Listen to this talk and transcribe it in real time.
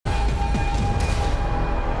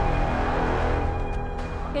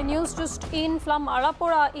Today news just in from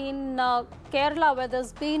Alappuzha in Kerala, where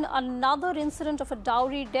there's been another incident of a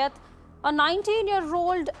dowry death. A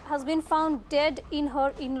 19-year-old has been found dead in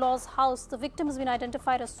her in-laws' house. The victim has been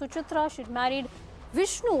identified as Suchitra. She'd married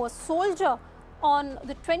Vishnu, a soldier, on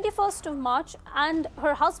the 21st of March, and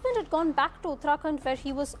her husband had gone back to Uttarakhand where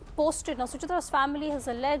he was posted. Now, Suchitra's family has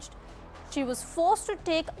alleged she was forced to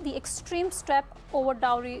take the extreme step over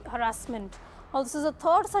dowry harassment. Now, this is the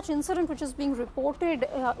third such incident which is being reported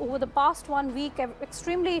over the past 1 week.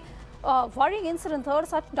 Extremely worrying incident, third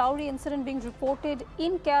such dowry incident being reported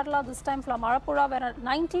in Kerala, this time from Alappuzha, where a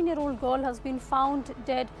 19-year-old girl has been found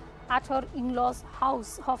dead at her in-laws'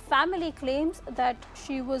 house. Her family claims that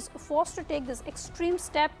she was forced to take this extreme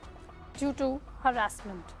step due to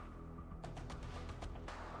harassment.